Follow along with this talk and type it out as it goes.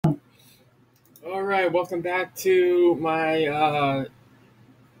All right, welcome back to my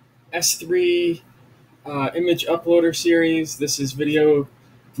S3 image uploader series. This is video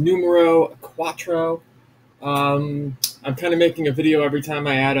numero quattro. I'm kind of making a video every time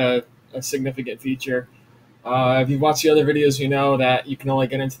I add a significant feature. If you've watched the other videos, you know that you can only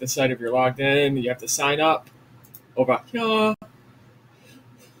get into the site if you're logged in. You have to sign up over here. I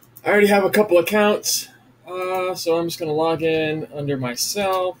already have a couple accounts, so I'm just going to log in under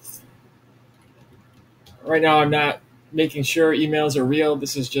myself. Right now, I'm not making sure emails are real.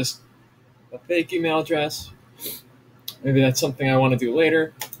 This is just a fake email address. Maybe that's something I want to do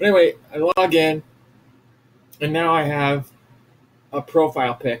later. But anyway, I log in, and now I have a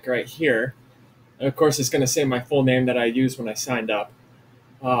profile pic right here. And of course, it's going to say my full name that I used when I signed up.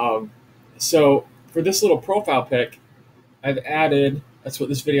 So for this little profile pic, I've added, that's what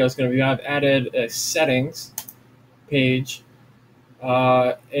this video is going to be, I've added a settings page.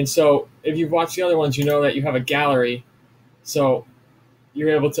 And so if you've watched the other ones, you know that you have a gallery. So you're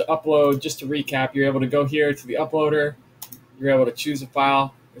able to upload, just to recap, you're able to go here to the uploader. You're able to choose a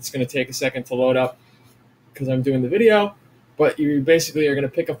file. It's going to take a second to load up because I'm doing the video. But you basically are going to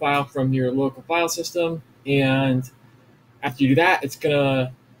pick a file from your local file system. And after you do that,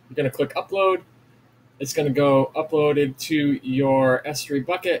 you're going to click upload. It's going to go uploaded to your S3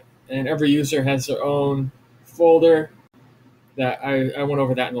 bucket. And every user has their own folder. That I went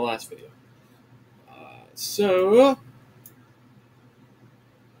over that in the last video. So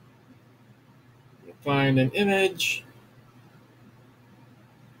find an image.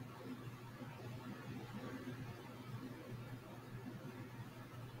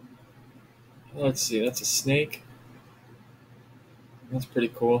 Let's see, that's a snake. That's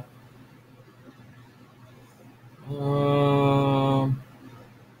pretty cool.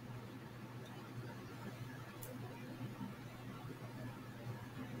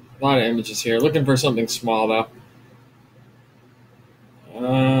 A lot of images here. Looking for something small though.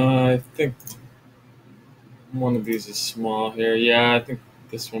 I think one of these is small here. Yeah, I think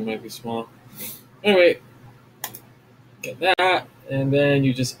this one might be small. Anyway, get that, and then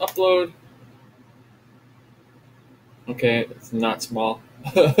you just upload. Okay, it's not small.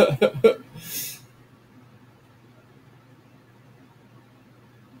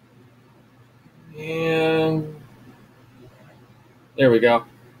 And there we go.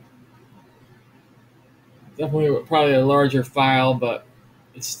 Definitely probably a larger file, but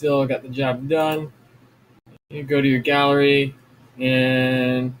it still got the job done. You go to your gallery,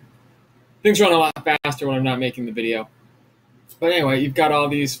 and things run a lot faster when I'm not making the video. But anyway, you've got all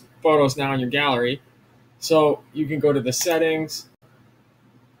these photos now in your gallery. So you can go to the settings,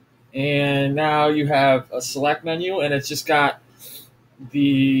 and now you have a select menu, and it's just got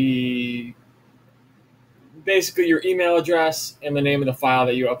basically your email address and the name of the file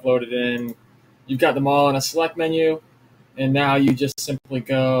that you uploaded in. You've got them all in a select menu, and now you just simply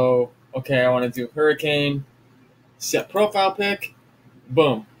go, okay, I want to do hurricane, set profile pic,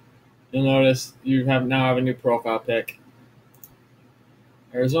 boom. You'll notice you now have a new profile pic.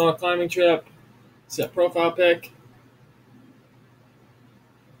 Arizona climbing trip, set profile pic.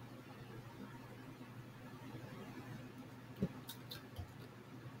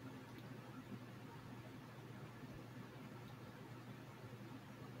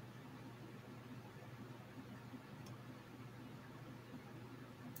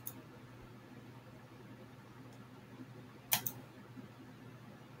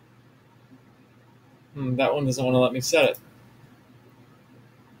 That one doesn't want to let me set it.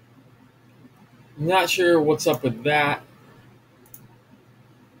 I'm not sure what's up with that,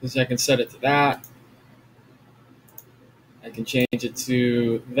 because I can set it to that. I can change it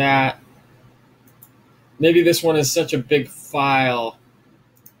to that. Maybe this one is such a big file,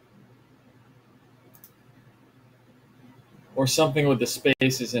 or something with the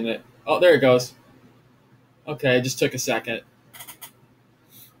spaces in it. Oh, there it goes. Okay, it just took a second.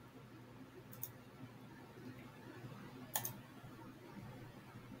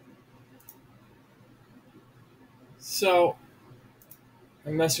 So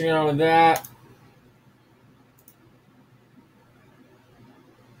I'm messing around with that.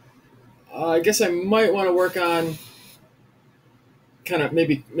 I guess I might want to work on kind of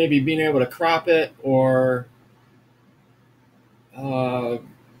maybe being able to crop it, or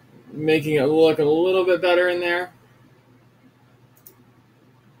making it look a little bit better in there.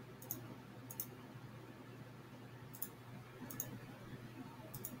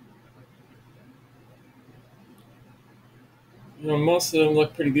 You know, most of them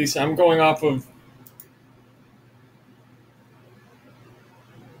look pretty decent. I'm going off of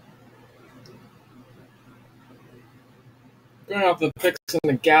the pics in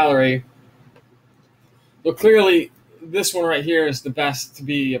the gallery. But clearly, this one right here is the best to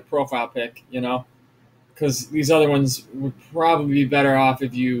be a profile pic, because these other ones would probably be better off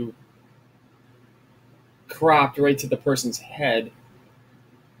if you cropped right to the person's head.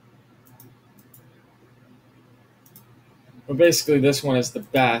 But basically, this one is the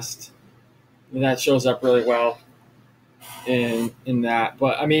best. And that shows up really well in that.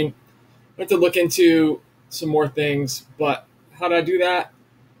 But I mean, I have to look into some more things. But how did I do that?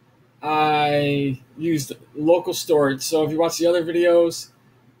 I used local storage. So if you watch the other videos,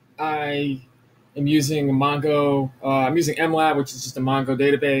 I am using Mongo. I'm using MLab, which is just a Mongo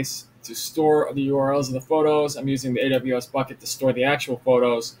database to store the URLs of the photos. I'm using the AWS bucket to store the actual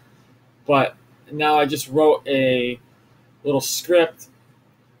photos. But now I just wrote a little script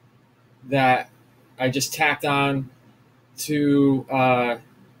that I just tacked on to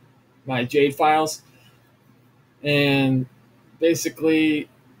my Jade files, and basically,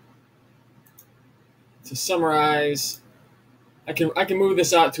 to summarize, I can move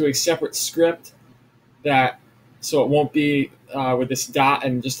this out to a separate script that so it won't be with this dot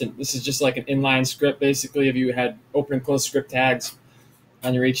and this is just like an inline script. Basically, if you had open and close script tags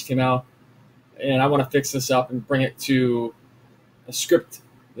on your HTML, and I want to fix this up and bring it to a script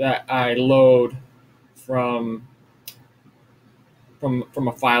that I load from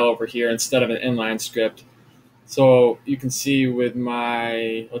a file over here instead of an inline script. So you can see with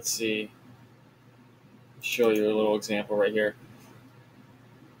my, let's see, show you a little example right here.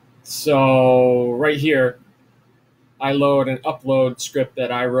 So right here, I load an upload script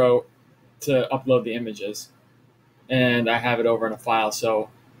that I wrote to upload the images, and I have it over in a file, so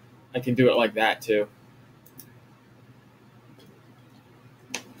I can do it like that too.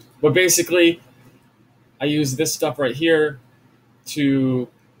 But basically, I use this stuff right here to,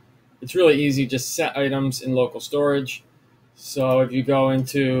 it's really easy, just set items in local storage. So if you go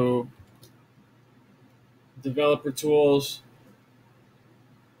into developer tools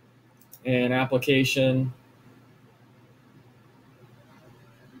and application,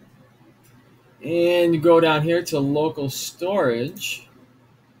 and you go down here to local storage,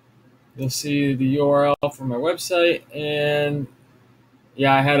 you'll see the URL for my website. And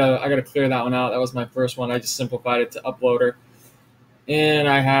yeah, I got to clear that one out. That was my first one. I just simplified it to uploader. And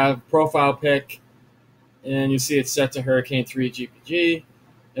I have profile pic, and you see it's set to Hurricane 3 GPG.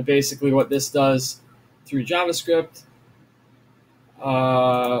 And basically what this does through JavaScript,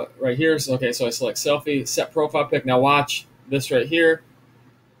 right here. So, okay, so I select selfie, set profile pic. Now watch this right here.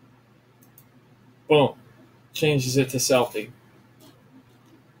 Boom, changes it to selfie.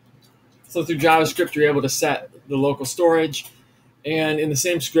 So through JavaScript, you're able to set the local storage. And in the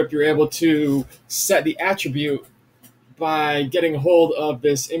same script, you're able to set the attribute by getting a hold of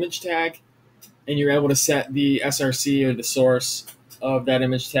this image tag, and you're able to set the SRC or the source of that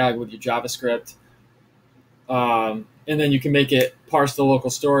image tag with your JavaScript. And then you can make it parse the local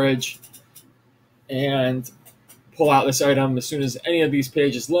storage and pull out this item as soon as any of these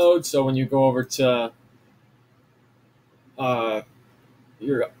pages load. So when you go over to any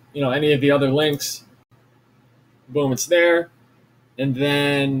of the other links, boom, it's there. And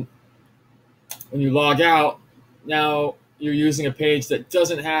then when you log out, now you're using a page that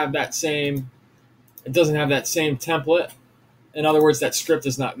doesn't have that same template. In other words, that script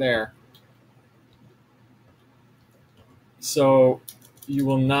is not there. So you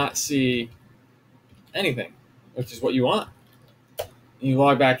will not see anything, which is what you want. You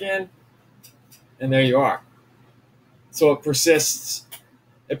log back in, and there you are. So it persists.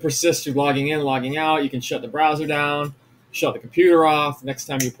 It persists through logging in, logging out. You can shut the browser down, shut the computer off. Next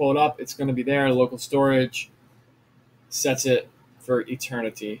time you pull it up, it's going to be there. Local storage sets it for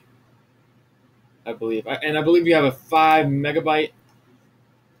eternity, I believe. And I believe you have a 5 megabyte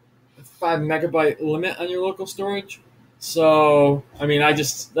limit on your local storage. So, I mean,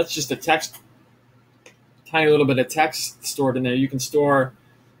 that's just a text, tiny little bit of text stored in there. You can store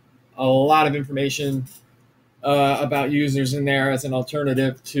a lot of information about users in there as an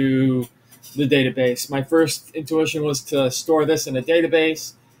alternative to the database. My first intuition was to store this in a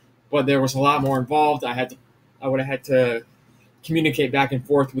database, but there was a lot more involved. I would have had to communicate back and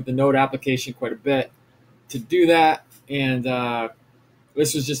forth with the Node application quite a bit to do that. And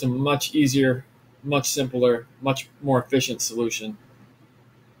this was just a much easier, much simpler, much more efficient solution.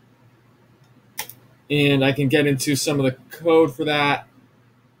 And I can get into some of the code for that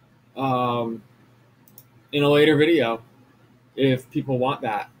in a later video if people want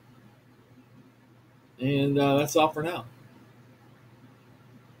that. And that's all for now.